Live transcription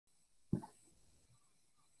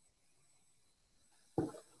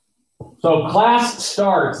So class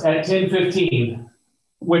starts at 10:15,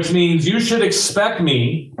 which means you should expect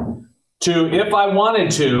me to, if I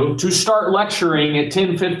wanted to start lecturing at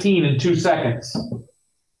 10:15 in 2 seconds.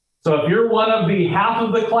 So if you're one of the half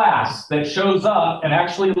of the class that shows up and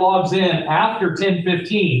actually logs in after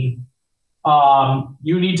 10:15,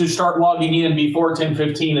 you need to start logging in before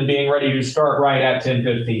 10:15 and being ready to start right at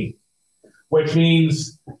 10:15, which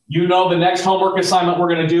means the next homework assignment we're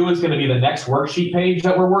going to do is going to be the next worksheet page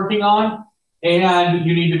that we're working on, and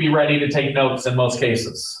you need to be ready to take notes in most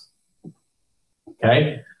cases.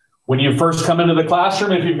 Okay? When you first come into the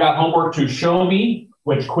classroom, if you've got homework to show me,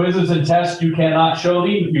 which quizzes and tests you cannot show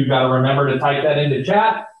me, you've got to remember to type that into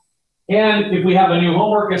chat. And if we have a new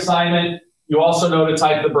homework assignment, you also know to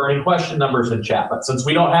type the burning question numbers in chat. But since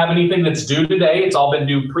we don't have anything that's due today, it's all been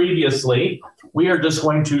due previously, we are just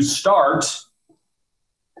going to start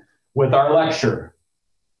with our lecture.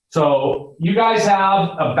 So you guys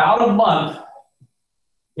have about a month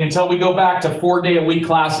until we go back to 4-day-a-week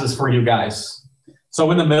classes for you guys. So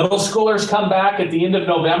when the middle schoolers come back at the end of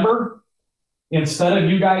November, instead of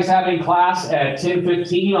you guys having class at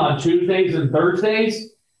 10:15 on Tuesdays and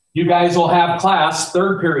Thursdays, you guys will have class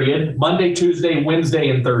third period, Monday, Tuesday, Wednesday,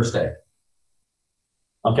 and Thursday.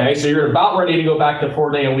 Okay, so you're about ready to go back to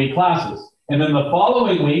 4-day-a-week classes. And then the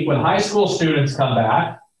following week, when high school students come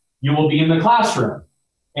back, you will be in the classroom.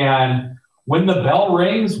 And when the bell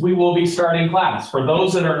rings, we will be starting class. For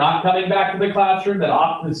those that are not coming back to the classroom, that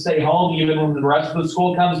opt to stay home even when the rest of the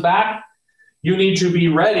school comes back, you need to be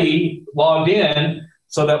ready, logged in,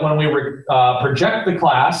 so that when we project the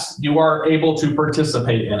class, you are able to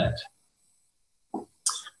participate in it.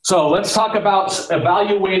 So let's talk about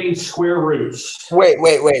evaluating square roots. Wait.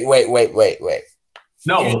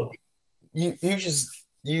 No.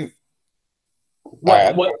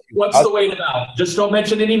 What's the wait about? Just don't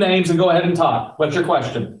mention any names and go ahead and talk. What's your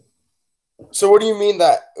question? So what do you mean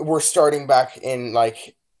that we're starting back in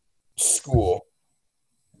like school?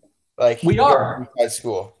 Like we are at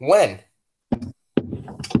school. When?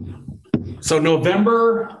 So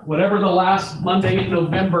November, whatever the last Monday in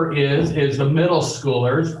November is the middle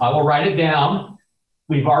schoolers. I will write it down.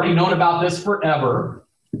 We've already known about this forever.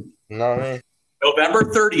 No. November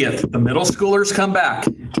 30th, the middle schoolers come back.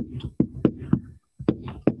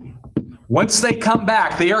 Once they come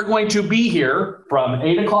back, they are going to be here from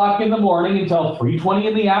 8 o'clock in the morning until 3:20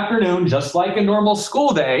 in the afternoon, just like a normal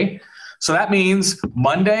school day. So that means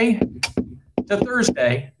Monday to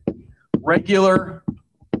Thursday, regular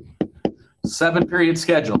 7-period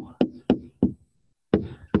schedule.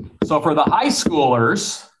 So for the high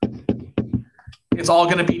schoolers, it's all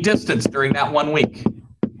going to be distance during that 1 week.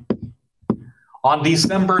 On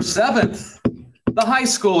December 7th, the high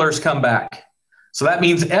schoolers come back. So that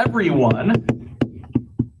means everyone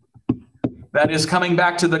that is coming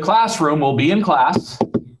back to the classroom will be in class.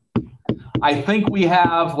 I think we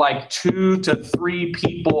have like 2 to 3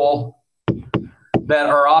 people that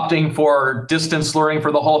are opting for distance learning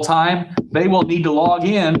for the whole time. They will need to log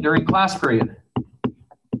in during class period.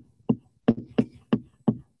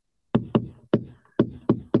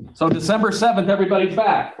 So December 7th, everybody's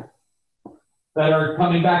back that are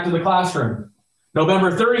coming back to the classroom.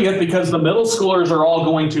 November 30th, because the middle schoolers are all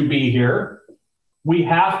going to be here, we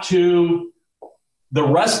have to, the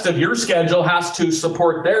rest of your schedule has to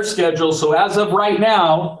support their schedule. So as of right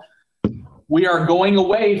now, we are going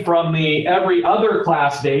away from the every other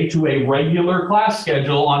class day to a regular class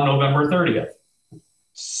schedule on November 30th.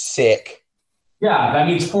 Sick. Yeah, that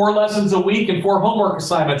means 4 lessons a week and 4 homework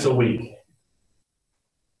assignments a week.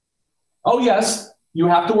 Oh, yes. You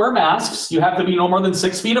have to wear masks. You have to be no more than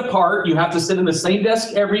 6 feet apart. You have to sit in the same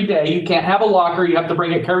desk every day. You can't have a locker. You have to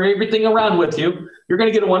carry everything around with you. You're going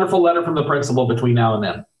to get a wonderful letter from the principal between now and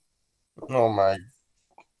then. Oh, my.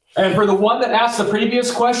 And for the one that asked the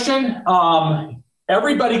previous question,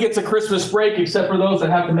 everybody gets a Christmas break except for those that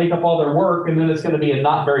have to make up all their work, and then it's going to be a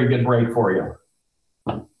not very good break for you.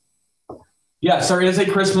 Yes, there is a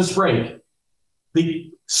Christmas break. The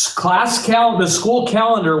the school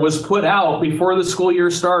calendar was put out before the school year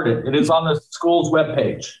started. It is on the school's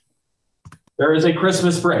webpage. There is a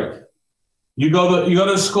Christmas break. You go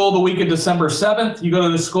to school the week of December 7th. You go to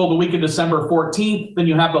the school the week of December 14th. Then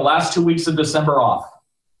you have the last 2 weeks of December off.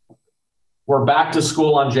 We're back to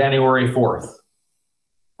school on January 4th.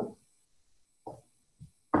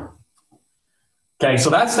 Okay, so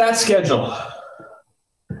that's that schedule.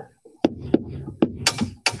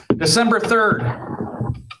 December 3rd.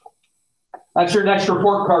 That's your next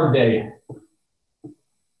report card day.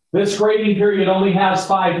 This grading period only has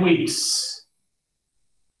 5 weeks.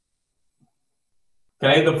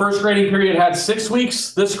 Okay, the first grading period had 6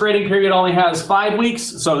 weeks. This grading period only has 5 weeks.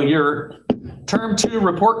 So your term 2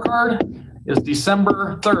 report card is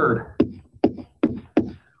December 3rd,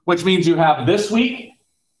 which means you have this week,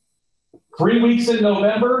 3 weeks in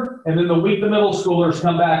November, and then the week the middle schoolers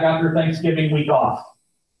come back after Thanksgiving week off.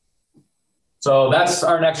 So that's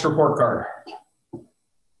our next report card.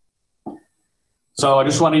 So I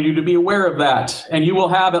just wanted you to be aware of that. And you will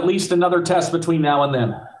have at least another test between now and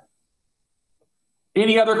then.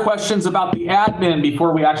 Any other questions about the admin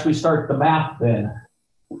before we actually start the math then?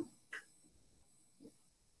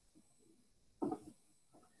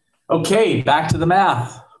 Okay, back to the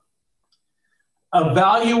math.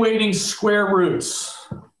 Evaluating square roots.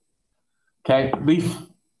 Okay,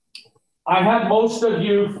 I had most of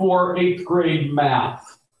you for 8th grade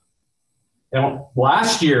math. And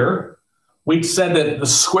last year, we said that the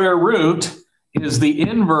square root is the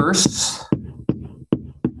inverse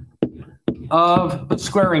of the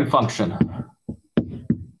squaring function.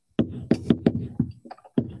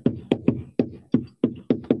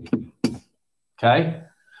 Okay,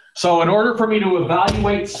 so in order for me to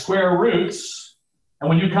evaluate square roots, and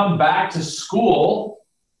when you come back to school,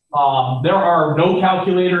 there are no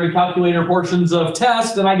calculator and calculator portions of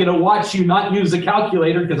tests, and I get to watch you not use a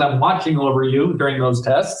calculator because I'm watching over you during those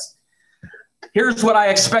tests. Here's what I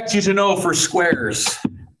expect you to know for squares.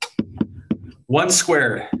 1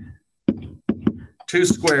 squared. 2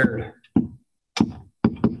 squared,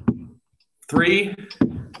 3,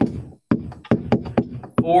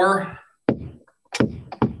 4,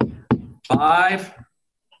 5,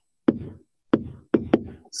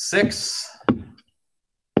 6,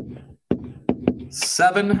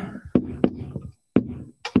 7,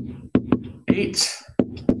 8,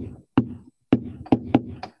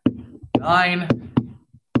 9,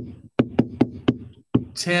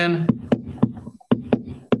 10,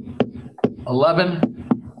 11,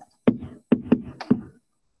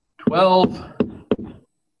 12.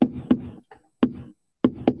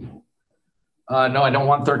 No, I don't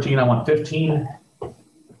want 13. I want 15.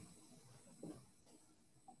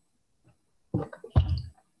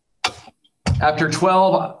 After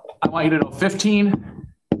 12, I want you to know 15,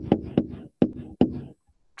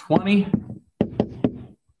 20,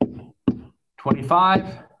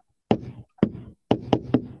 25.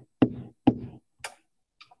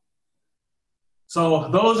 So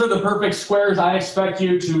those are the perfect squares I expect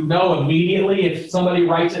you to know immediately. If somebody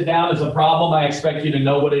writes it down as a problem, I expect you to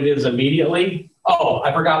know what it is immediately. Oh,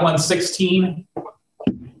 I forgot one, 16,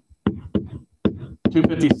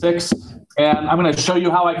 256. And I'm going to show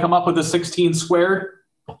you how I come up with the 16 squared.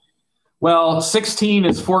 Well, 16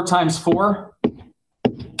 is 4 times 4,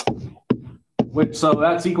 so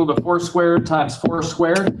that's equal to 4 squared times 4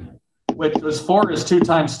 squared, which is 4 is 2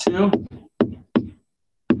 times 2.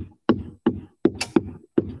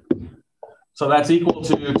 So that's equal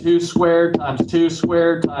to 2 squared times 2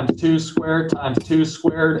 squared times 2 squared times 2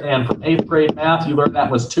 squared. And from 8th grade math, you learned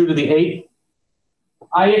that was 2 to the 8th.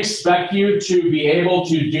 I expect you to be able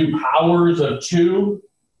to do powers of 2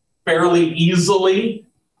 fairly easily.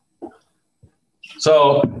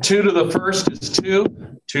 So 2 to the first is 2.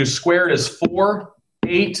 2 squared is 4,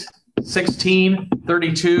 8, 16,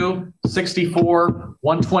 32, 64,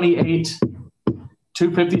 128,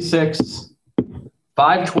 256,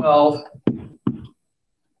 512,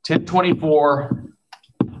 1024,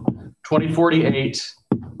 2048,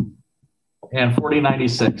 and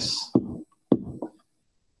 4096.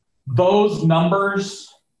 Those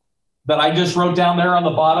numbers that I just wrote down there on the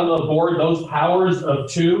bottom of the board, those powers of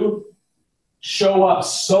 2, show up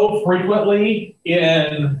so frequently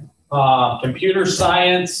in computer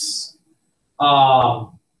science,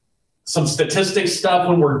 some statistics stuff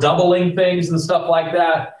when we're doubling things and stuff like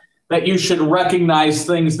that, that you should recognize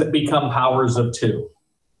things that become powers of 2.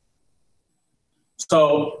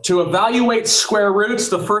 So to evaluate square roots,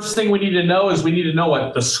 the first thing we need to know is we need to know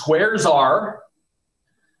what the squares are.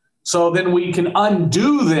 So then we can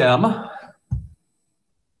undo them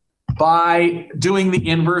by doing the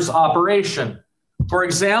inverse operation. For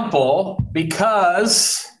example,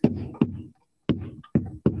 because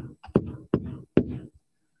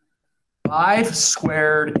 5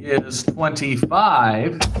 squared is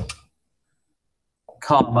 25,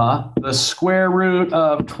 comma, the square root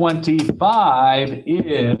of 25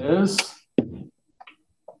 is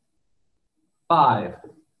 5.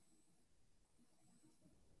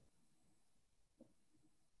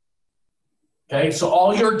 Okay, so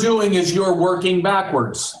all you're doing is you're working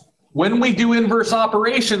backwards. When we do inverse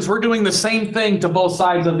operations, we're doing the same thing to both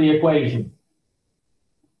sides of the equation.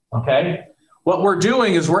 Okay, what we're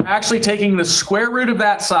doing is we're actually taking the square root of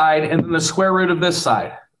that side and then the square root of this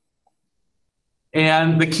side.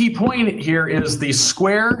 And the key point here is the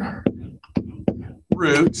square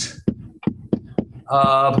root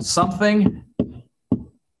of something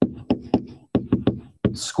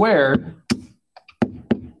squared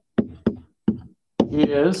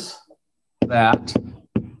is that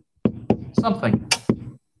something.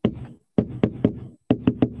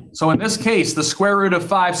 So in this case, the square root of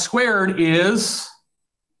 5 squared is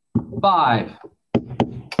 5.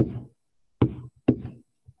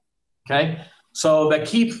 Okay, so the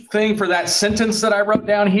key thing for that sentence that I wrote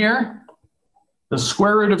down here, the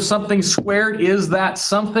square root of something squared is that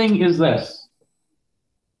something is this.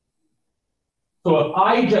 So if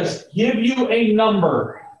I just give you a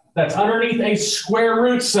number that's underneath a square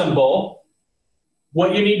root symbol,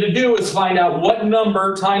 what you need to do is find out what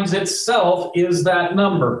number times itself is that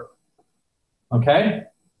number. Okay?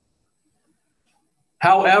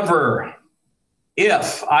 However,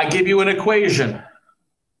 if I give you an equation,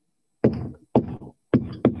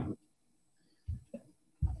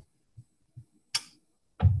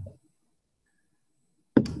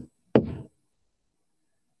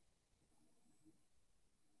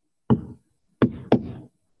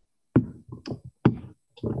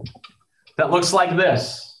 that looks like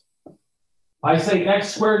this. I say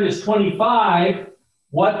x squared is 25.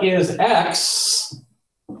 What is x?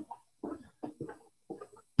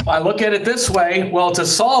 I look at it this way. Well, to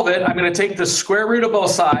solve it, I'm going to take the square root of both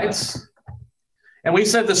sides. And we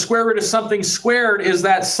said the square root of something squared is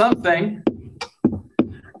that something.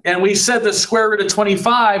 And we said the square root of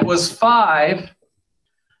 25 was 5.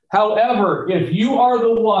 However, if you are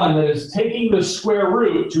the one that is taking the square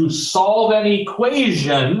root to solve an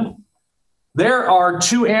equation, there are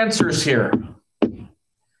two answers here.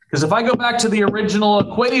 Because if I go back to the original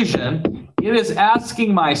equation, it is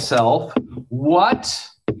asking myself, what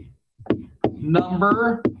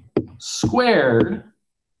number squared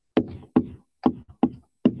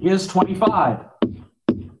is 25?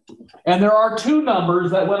 And there are two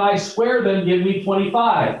numbers that when I square them give me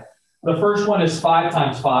 25. The first one is 5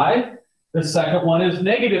 times 5. The second one is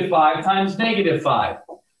 -5 times -5.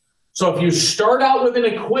 So if you start out with an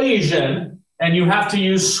equation and you have to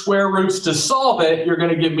use square roots to solve it, you're going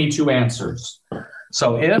to give me two answers.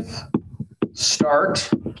 So if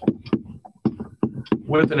start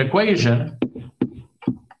with an equation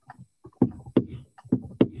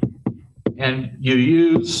and you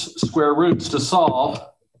use square roots to solve,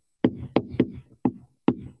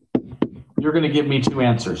 you're going to give me two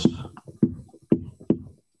answers.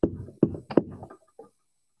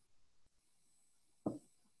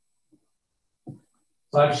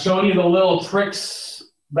 So I've shown you the little tricks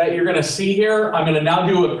that you're going to see here. I'm going to now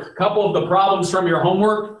do a couple of the problems from your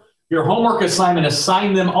homework. Your homework assignment,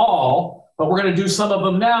 assign them all, but we're going to do some of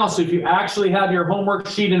them now. So if you actually have your homework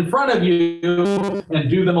sheet in front of you and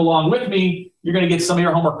do them along with me, you're going to get some of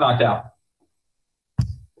your homework knocked out.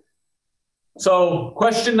 So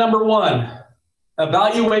question number 1,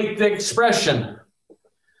 evaluate the expression.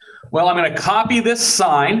 Well, I'm going to copy this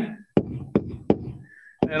sign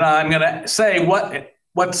and I'm going to say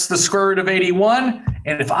what's the square root of 81?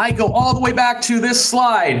 And if I go all the way back to this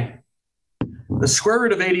slide, the square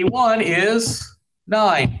root of 81 is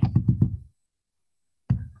 9.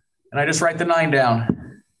 And I just write the 9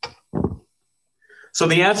 down. So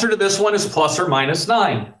the answer to this one is plus or minus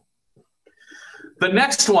 9. The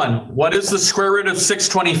next one, what is the square root of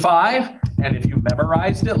 625? And if you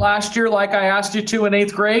memorized it last year like I asked you to in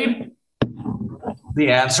 8th grade,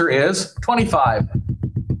 the answer is 25.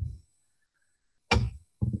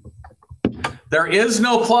 There is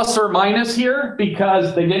no plus or minus here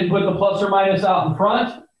because they didn't put the plus or minus out in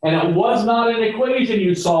front, and it was not an equation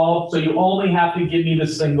you solved, so you only have to give me the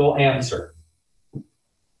single answer.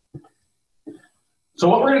 So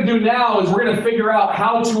what we're going to do now is we're going to figure out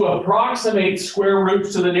how to approximate square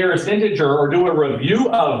roots to the nearest integer or do a review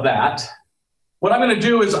of that. What I'm going to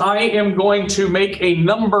do is I am going to make a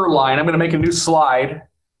number line. I'm going to make a new slide,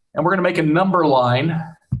 and we're going to make a number line.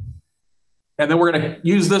 And then we're going to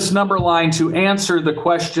use this number line to answer the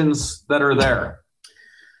questions that are there.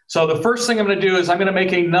 So the first thing I'm going to do is I'm going to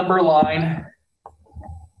make a number line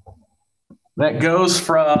that goes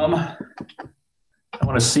from, I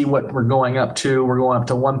want to see what we're going up to. We're going up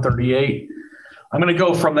to 138. I'm going to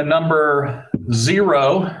go from the number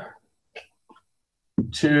 0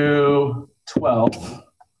 to 12.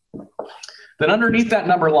 Then underneath that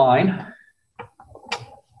number line,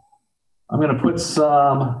 I'm going to put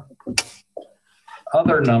some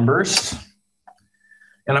other numbers,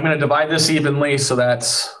 and I'm going to divide this evenly. So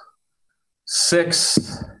that's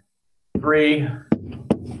 6, 3,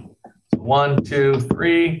 1, 2,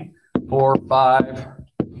 3, 4, 5,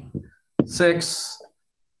 6,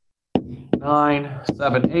 9,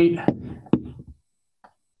 7, 8,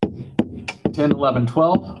 10, 11,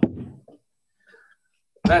 12.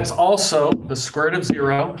 That's also the square root of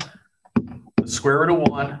 0, the square root of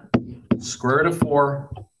 1, square root of 4,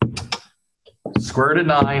 square root of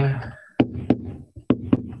 9,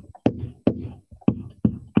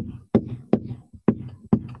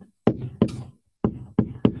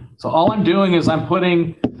 so all I'm doing is I'm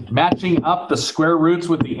matching up the square roots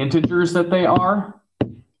with the integers that they are.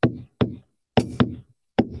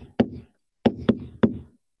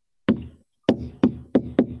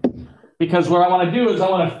 Because what I want to do is I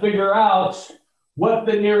want to figure out what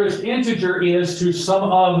the nearest integer is to some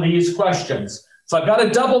of these questions. So I've got a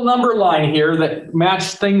double number line here that match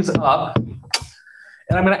things up. And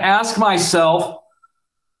I'm going to ask myself,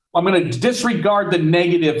 I'm going to disregard the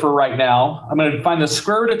negative for right now. I'm going to find the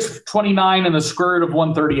square root of 29 and the square root of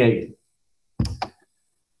 138.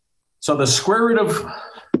 So the square root of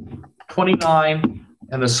 29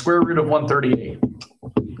 and the square root of 138.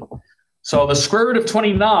 So the square root of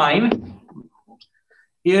 29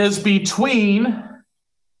 is between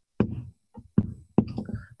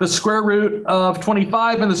the square root of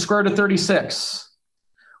 25 and the square root of 36.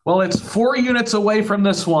 Well, it's 4 units away from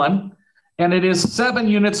this one, and it is 7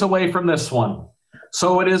 units away from this one.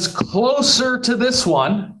 So it is closer to this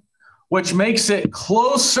one, which makes it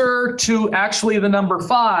closer to actually the number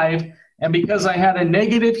 5. And because I had a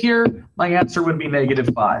negative here, my answer would be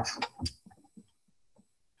 -5.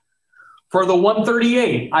 For the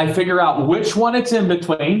 138, I figure out which one it's in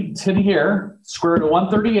between. It's in here, square root of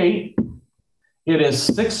 138. It is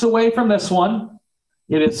 6 away from this one.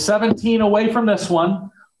 It is 17 away from this one,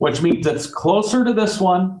 which means it's closer to this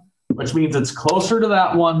one, which means it's closer to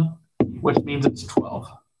that one, which means it's 12,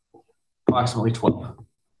 approximately 12.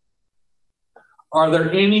 Are there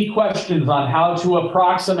any questions on how to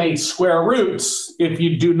approximate square roots if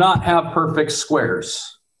you do not have perfect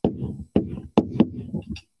squares?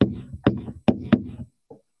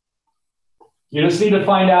 You just need to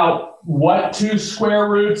find out what 2 square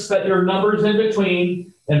roots that your number's in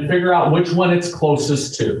between and figure out which one it's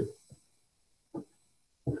closest to.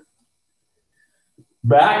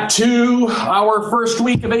 Back to our first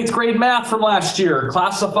week of 8th grade math from last year,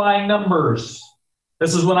 classifying numbers.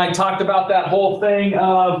 This is when I talked about that whole thing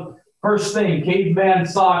of, first thing, caveman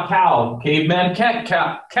saw cow. Caveman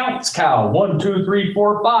counts cow. 1, 2, 3,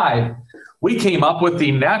 4, 5. We came up with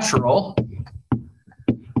the natural,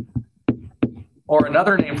 or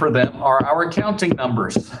another name for them are our counting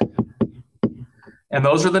numbers. And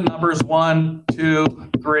those are the numbers 1, 2,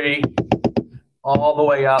 3, all the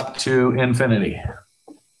way up to infinity.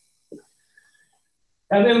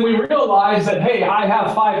 And then we realized that, hey, I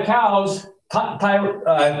have 5 cows.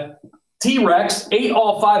 T-Rex ate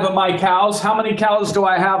all 5 of my cows. How many cows do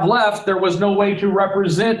I have left? There was no way to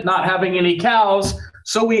represent not having any cows.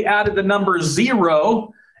 So we added the number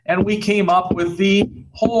 0, and we came up with the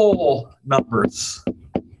whole numbers.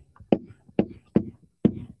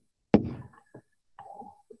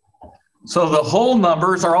 So the whole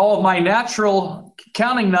numbers are all of my natural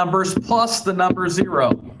counting numbers plus the number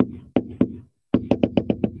 0.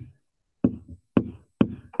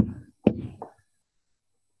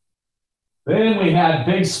 Then we had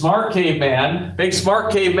Big Smart Caveman. Big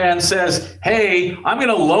Smart Caveman says, hey, I'm going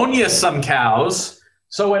to loan you some cows.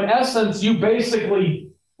 So in essence, you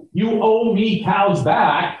owe me cows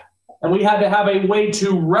back. And we had to have a way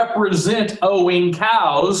to represent owing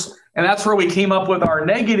cows. And that's where we came up with our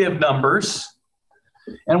negative numbers.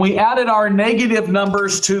 And we added our negative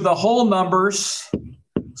numbers to the whole numbers.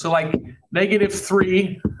 So like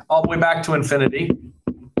 -3 all the way back to infinity.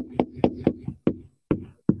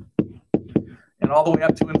 And all the way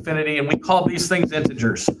up to infinity. And we called these things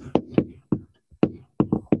integers.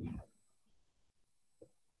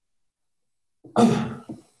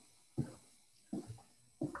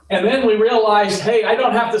 And then we realized, hey, I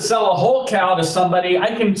don't have to sell a whole cow to somebody.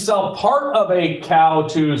 I can sell part of a cow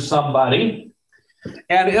to somebody.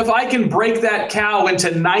 And if I can break that cow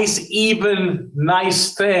into nice, even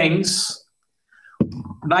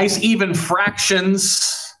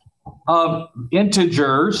fractions of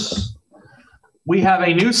integers, we have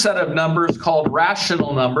a new set of numbers called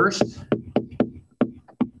rational numbers.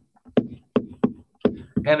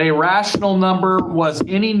 And a rational number was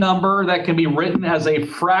any number that can be written as a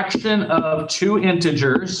fraction of 2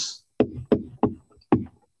 integers.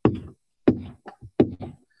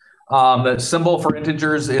 The symbol for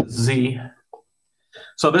integers is Z.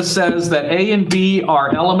 So this says that A and B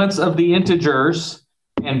are elements of the integers,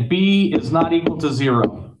 and B is not equal to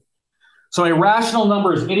 0. So a rational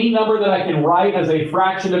number is any number that I can write as a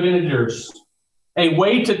fraction of integers. A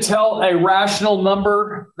way to tell a rational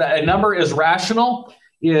number, that a number is rational,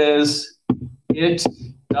 is it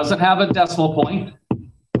doesn't have a decimal point.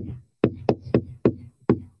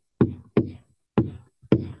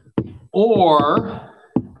 Or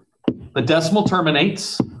the decimal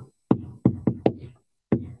terminates.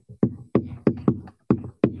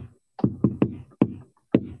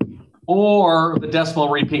 Or the decimal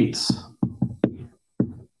repeats.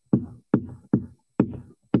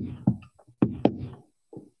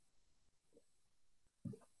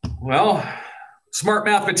 Well, smart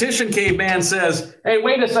mathematician caveman says, hey,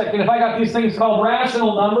 wait a second. If I got these things called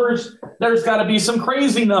rational numbers, there's got to be some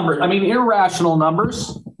crazy numbers. I mean, irrational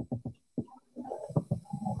numbers.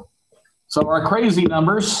 So our crazy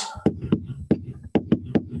numbers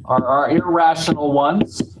are our irrational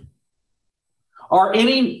ones. Are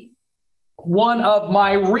any one of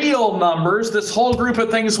my real numbers, this whole group of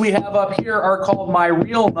things we have up here are called my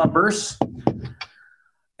real numbers.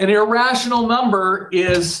 An irrational number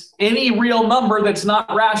is any real number that's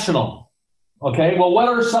not rational. Okay, well, what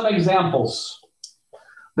are some examples?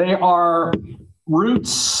 They are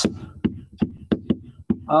roots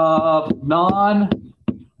of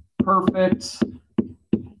non-perfect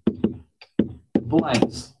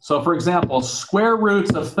blanks. So, for example, square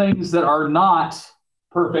roots of things that are not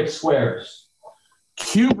perfect squares.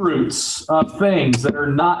 Cube roots of things that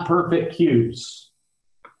are not perfect cubes.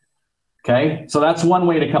 Okay, so that's one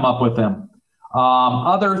way to come up with them.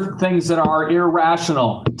 Other things that are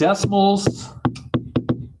irrational. Decimals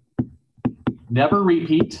never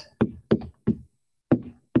repeat.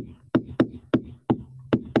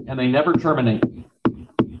 And they never terminate.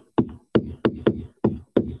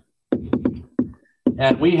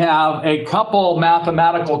 And we have a couple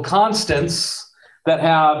mathematical constants that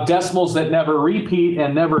have decimals that never repeat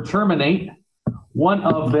and never terminate. One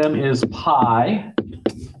of them is pi.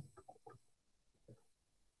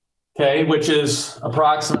 Okay, which is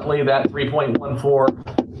approximately that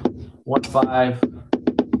 3.1415,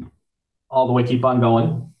 all the way, keep on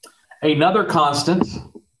going. Another constant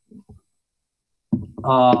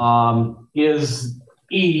is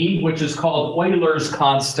E, which is called Euler's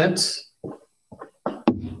constant.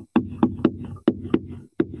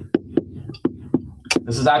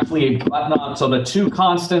 This is actually a button on, so the two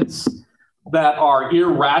constants that are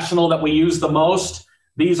irrational that we use the most,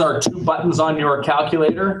 these are two buttons on your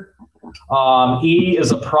calculator. E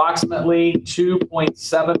is approximately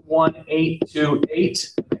 2.71828. It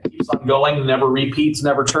keeps on going, never repeats,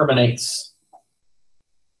 never terminates.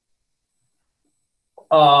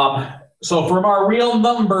 So from our real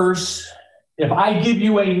numbers, if I give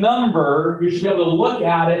you a number, you should be able to look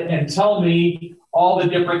at it and tell me all the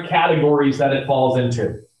different categories that it falls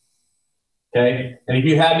into. Okay, and if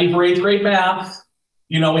you had me for 8th grade math,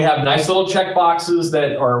 you know we have nice little check boxes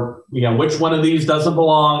that are, you know, which one of these doesn't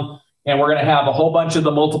belong. And we're going to have a whole bunch of the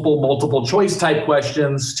multiple choice type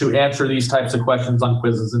questions to answer these types of questions on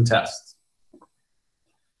quizzes and tests.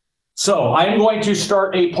 So I'm going to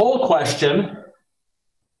start a poll question.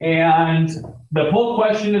 And the poll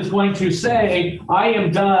question is going to say, I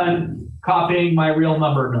am done copying my real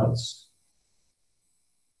number notes.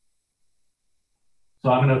 So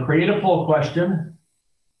I'm going to create a poll question,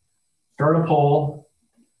 start a poll,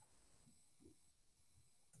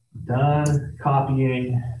 done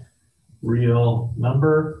copying real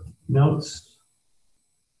number notes,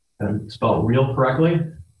 and spell real correctly,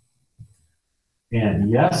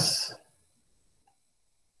 and yes,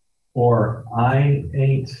 or I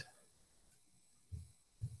ain't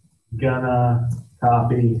gonna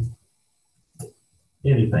copy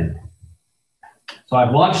anything. So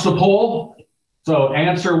I've launched the poll. So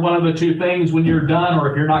answer one of the two things when you're done,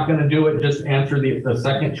 or if you're not going to do it, just answer the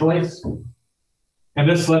second choice. And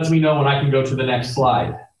this lets me know when I can go to the next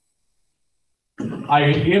slide. I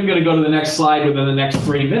am going to go to the next slide within the next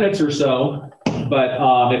 3 minutes or so,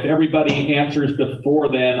 but if everybody answers before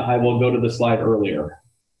then, I will go to the slide earlier.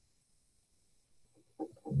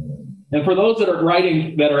 And for those that are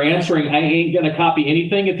writing, that are answering, I ain't going to copy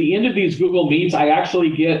anything. At the end of these Google Meets, I actually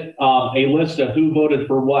get a list of who voted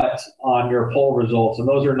for what on your poll results. And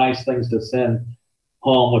those are nice things to send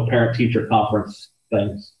home with parent-teacher conference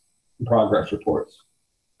things and progress reports.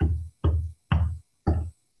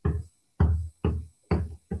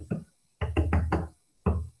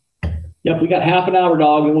 Yep, we got half an hour,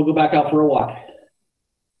 dog, and we'll go back out for a walk.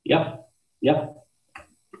 Yep. You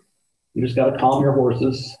just got to calm your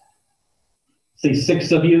horses. See,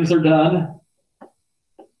 6 of yous are done.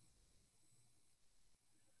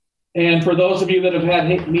 And for those of you that have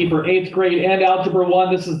had me for 8th grade and Algebra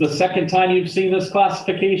 1, this is the second time you've seen this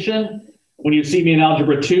classification. When you see me in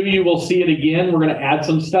Algebra 2, you will see it again. We're going to add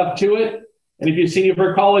some stuff to it. And if you see it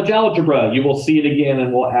for college algebra, you will see it again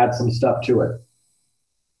and we'll add some stuff to it.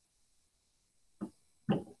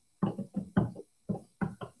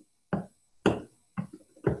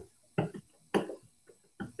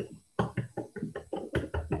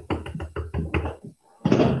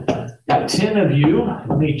 Got 10 of you.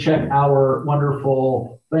 Let me check our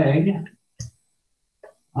wonderful thing.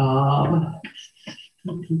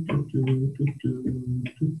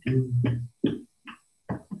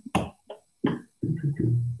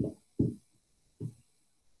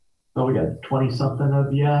 So we got 20 something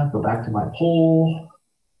of you. Go back to my poll.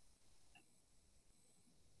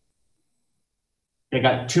 I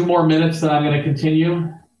got 2 more minutes that I'm going to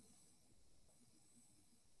continue.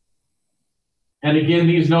 And again,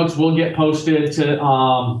 these notes will get posted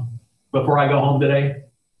to before I go home today.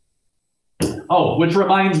 Oh, which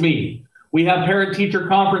reminds me, we have parent-teacher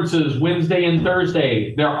conferences Wednesday and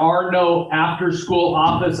Thursday. There are no after-school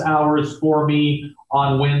office hours for me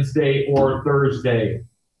on Wednesday or Thursday.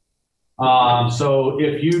 So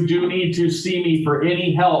if you do need to see me for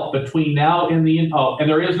any help between now and and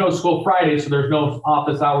there is no school Friday, so there's no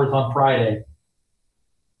office hours on Friday.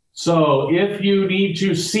 So if you need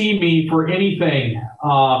to see me for anything,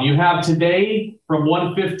 you have today from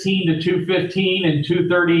 1:15 to 2:15 and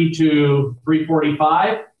 2:30 to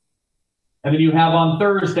 3:45. And then you have on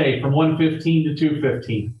Thursday from 1:15 to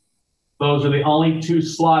 2:15. Those are the only 2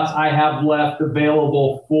 slots I have left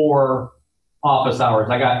available for office hours.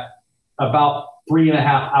 I got about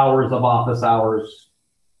 3.5 hours of office hours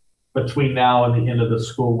between now and the end of the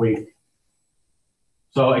school week.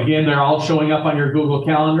 So again, they're all showing up on your Google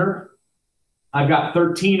Calendar. I've got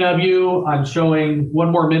 13 of you. I'm showing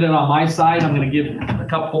 1 more minute on my side. I'm going to give a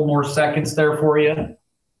couple more seconds there for you.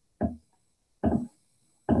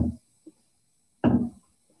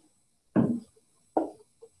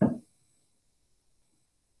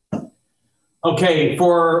 Okay,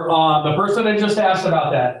 for the person that just asked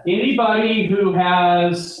about that, anybody who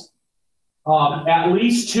has at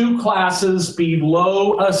least 2 classes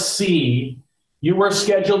below a C, you are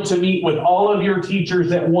scheduled to meet with all of your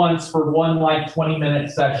teachers at once for one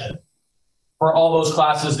 20-minute session for all those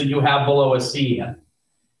classes that you have below a C in.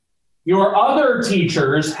 Your other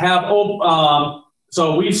teachers have,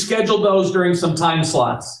 so we've scheduled those during some time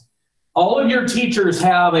slots. All of your teachers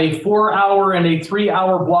have a 4-hour and a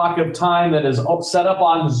 3-hour block of time that is set up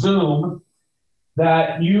on Zoom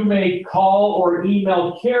that you may call or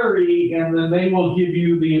email Carrie, and then they will give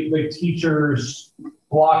you the teacher's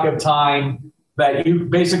block of time that you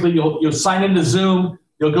basically, you'll sign into Zoom,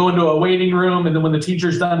 you'll go into a waiting room, and then when the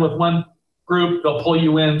teacher's done with one group, they'll pull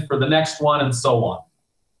you in for the next one and so on.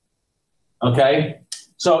 Okay?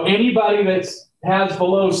 So anybody that has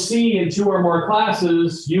below C in 2 or more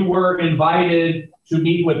classes, you were invited to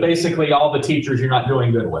meet with basically all the teachers you're not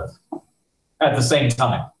doing good with at the same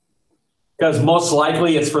time. Because most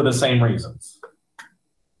likely it's for the same reasons.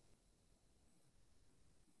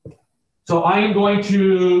 So I am going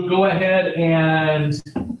to go ahead and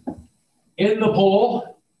end the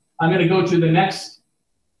poll. I'm going to go to the next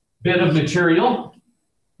bit of material.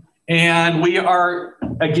 And we are,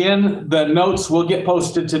 again, the notes will get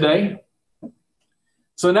posted today.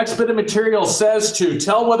 So the next bit of material says to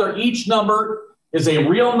tell whether each number is a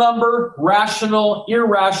real number, rational,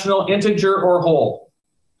 irrational, integer, or whole.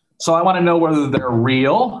 So I want to know whether they're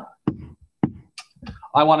real.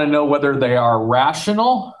 I want to know whether they are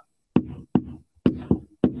rational,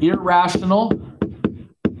 irrational,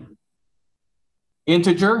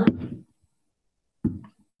 integer.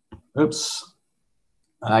 Oops.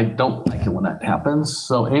 I don't like it when that happens.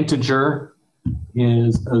 So integer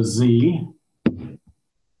is a Z.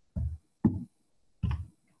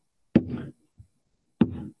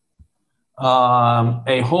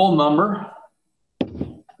 A whole number.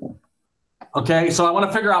 Okay, so I want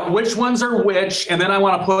to figure out which ones are which, and then I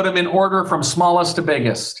want to put them in order from smallest to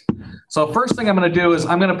biggest. So first thing I'm going to do is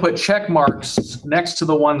I'm going to put check marks next to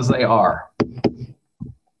the ones they are.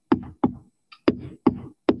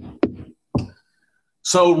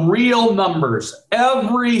 So real numbers.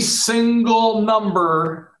 Every single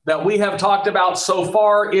number that we have talked about so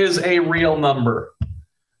far is a real number.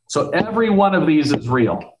 So every one of these is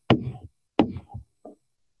real.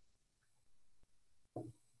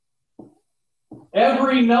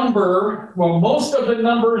 Every number, well, most of the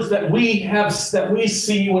numbers that we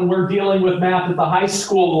see when we're dealing with math at the high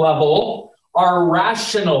school level are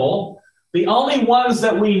rational. The only ones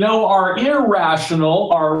that we know are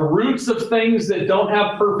irrational are roots of things that don't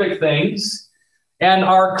have perfect things and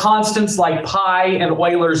are constants like pi and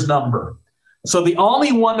Euler's number. So the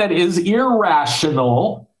only one that is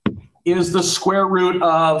irrational is the square root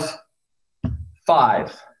of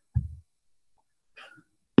 5.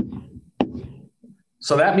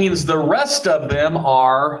 So that means the rest of them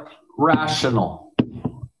are rational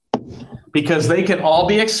because they can all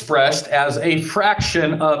be expressed as a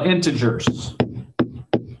fraction of integers.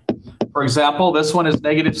 For example, this one is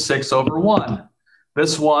 -6/1.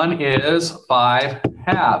 This one is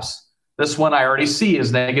 5/2. This one I already see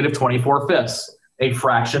is -24/5, a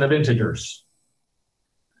fraction of integers.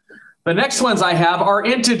 The next ones I have are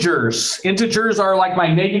integers. Integers are like my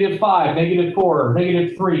 -5, -4,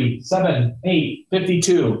 -3, 7, 8,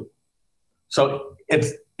 52. So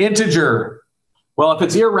it's integer. Well, if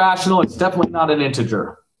it's irrational, it's definitely not an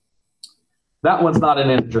integer. That one's not an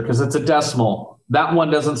integer because it's a decimal. That one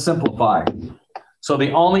doesn't simplify. So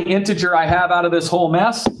the only integer I have out of this whole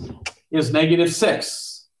mess is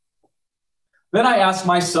 -6. Then I ask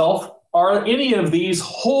myself, are any of these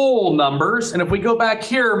whole numbers? And if we go back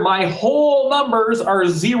here, my whole numbers are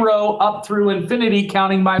 0 up through infinity,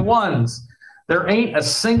 counting by ones. There ain't a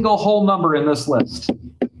single whole number in this list.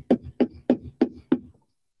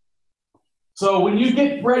 So when you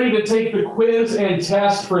get ready to take the quiz and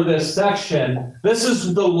test for this section, this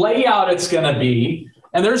is the layout it's going to be.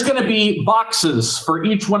 And there's going to be boxes for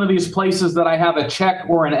each one of these places that I have a check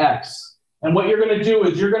or an X. And what you're going to do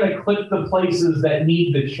is you're going to click the places that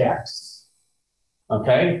need the checks.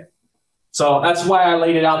 Okay? So that's why I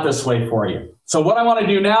laid it out this way for you. So what I want to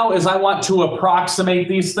do now is I want to approximate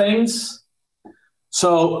these things.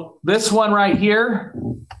 So this one right here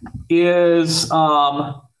is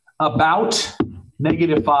about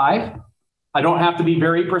 -5. I don't have to be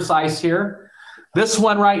very precise here. This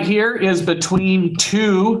one right here is between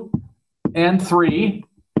 2 and 3,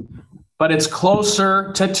 but it's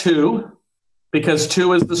closer to 2. Because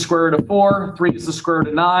 2 is the square root of 4, 3 is the square root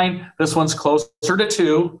of 9. This one's closer to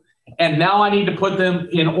 2. And now I need to put them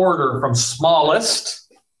in order from smallest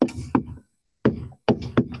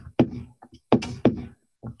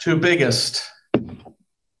to biggest.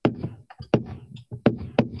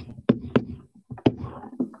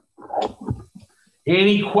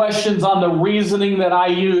 Any questions on the reasoning that I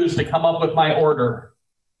use to come up with my order?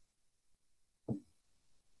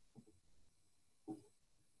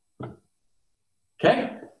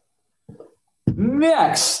 Okay.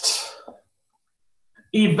 Next,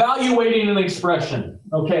 evaluating an expression.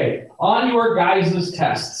 Okay, on your guys'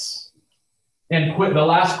 tests and the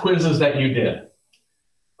last quizzes that you did.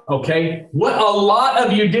 Okay, what a lot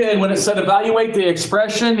of you did when it said evaluate the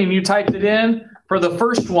expression and you typed it in for the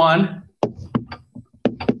first one,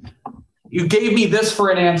 you gave me this for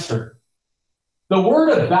an answer. The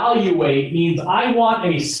word evaluate means I want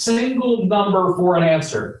a single number for an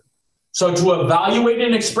answer. So to evaluate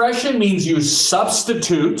an expression means you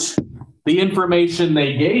substitute the information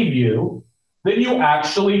they gave you, then you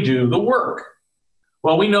actually do the work.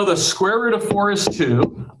 Well, we know the square root of 4 is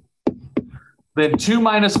 2. Then 2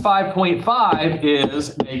 minus 5.5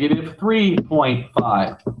 is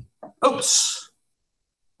 -3.5. Oops.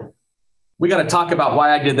 We got to talk about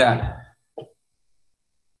why I did that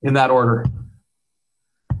in that order.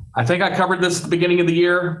 I think I covered this at the beginning of the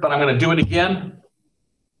year, but I'm going to do it again.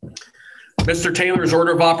 Mr. Taylor's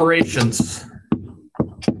order of operations,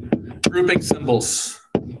 grouping symbols.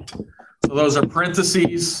 So those are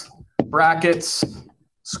parentheses, brackets,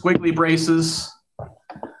 squiggly braces,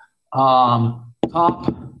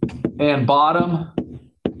 top and bottom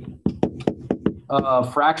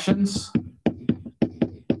fractions.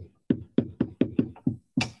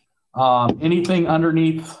 Anything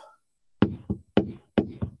underneath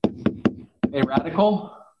a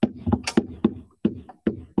radical.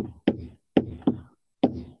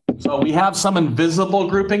 So we have some invisible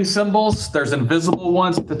grouping symbols. There's invisible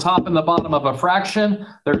ones at the top and the bottom of a fraction.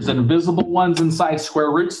 There's invisible ones inside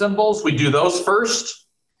square root symbols. We do those first.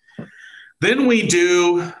 Then we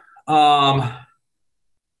do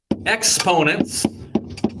exponents.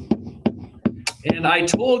 And I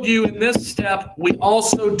told you in this step, we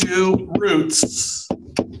also do roots.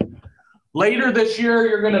 Later this year,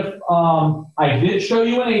 you're going to, I did show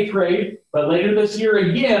you in 8th grade, but later this year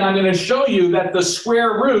again, I'm going to show you that the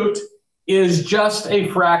square root is just a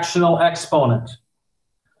fractional exponent.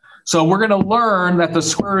 So we're going to learn that the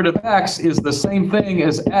square root of x is the same thing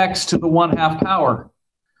as x to the 1/2 power.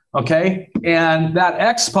 Okay? And that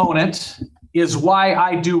exponent is why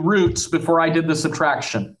I do roots before I did the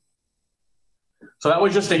subtraction. So that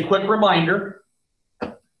was just a quick reminder.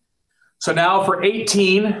 So now for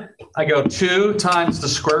 18, I go 2 times the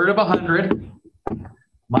square root of 100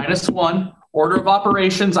 minus 1. Order of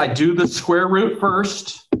operations, I do the square root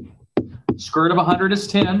first. Square root of 100 is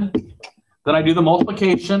 10. Then I do the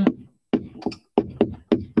multiplication.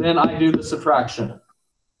 Then I do the subtraction.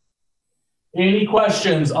 Any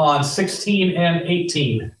questions on 16 and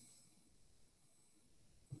 18?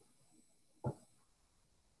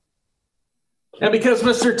 And because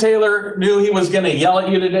Mr. Taylor knew he was going to yell at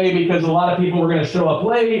you today because a lot of people were going to show up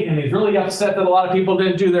late and he's really upset that a lot of people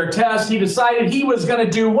didn't do their test, he decided he was going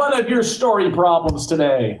to do one of your story problems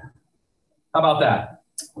today. How about that?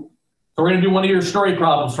 So we're going to do one of your story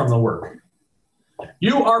problems from the work.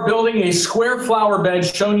 You are building a square flower bed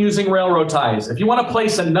shown using railroad ties. If you want to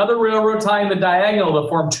place another railroad tie in the diagonal to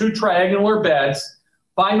form two triangular beds,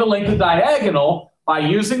 find the length of diagonal by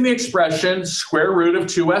using the expression square root of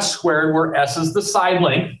 2s squared, where s is the side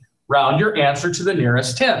length. Round your answer to the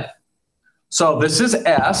nearest tenth. So this is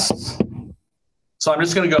s. So I'm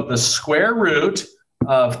just going to go the square root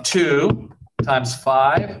of 2 times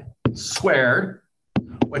 5 squared,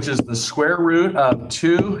 which is the square root of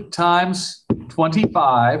 2 times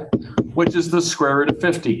 25, which is the square root of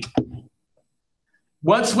 50.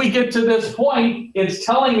 Once we get to this point, it's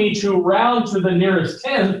telling me to round to the nearest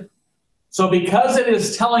tenth. So because it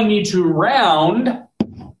is telling me to round,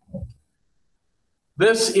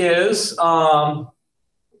 this is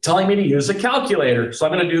telling me to use a calculator. So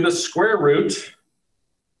I'm going to do the square root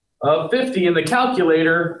of 50 in the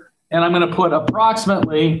calculator, and I'm going to put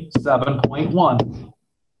approximately 7.1.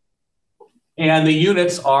 And the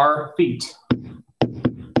units are feet.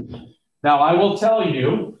 Now, I will tell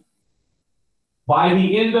you, by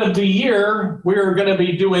the end of the year, we're going to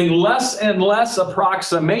be doing less and less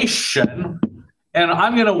approximation, and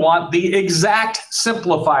I'm going to want the exact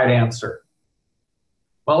simplified answer.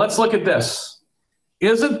 Well, let's look at this.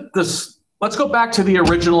 Isn't this, let's go back to the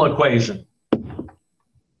original equation.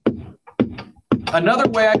 Another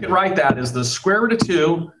way I could write that is the square root of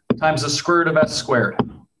 2 times the square root of s squared.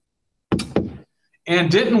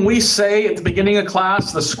 And didn't we say at the beginning of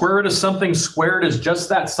class, the square root of something squared is just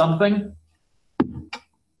that something?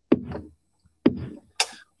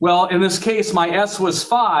 Well, in this case, my s was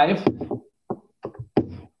 5.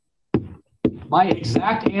 My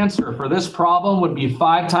exact answer for this problem would be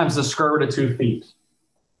 5 times the square root of 2 feet.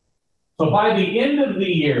 So by the end of the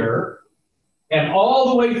year, and all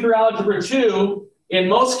the way through Algebra 2, in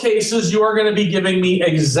most cases, you are going to be giving me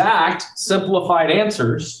exact simplified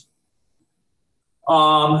answers.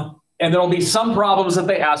 And there will be some problems that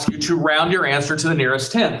they ask you to round your answer to the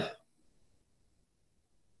nearest tenth.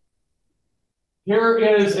 Here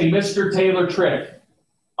is a Mr. Taylor trick.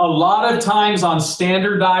 A lot of times on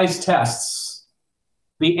standardized tests,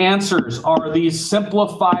 the answers are these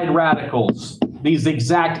simplified radicals, these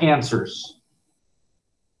exact answers.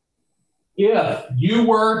 If you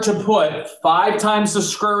were to put 5 times the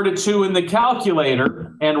square root of 2 in the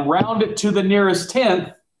calculator and round it to the nearest tenth,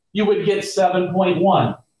 you would get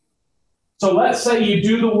 7.1. So let's say you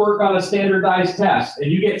do the work on a standardized test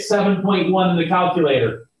and you get 7.1 in the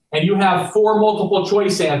calculator and you have 4 multiple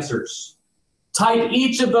choice answers. Type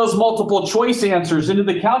each of those multiple choice answers into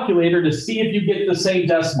the calculator to see if you get the same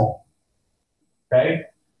decimal. Okay?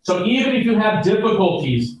 So even if you have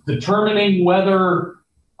difficulties determining whether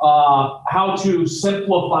how to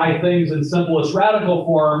simplify things in simplest radical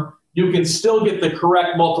form, you can still get the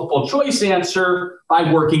correct multiple choice answer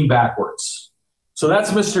by working backwards. So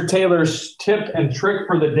that's Mr. Taylor's tip and trick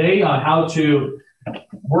for the day on how to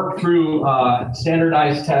work through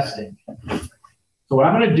standardized testing. So what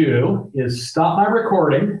I'm going to do is stop my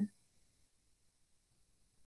recording.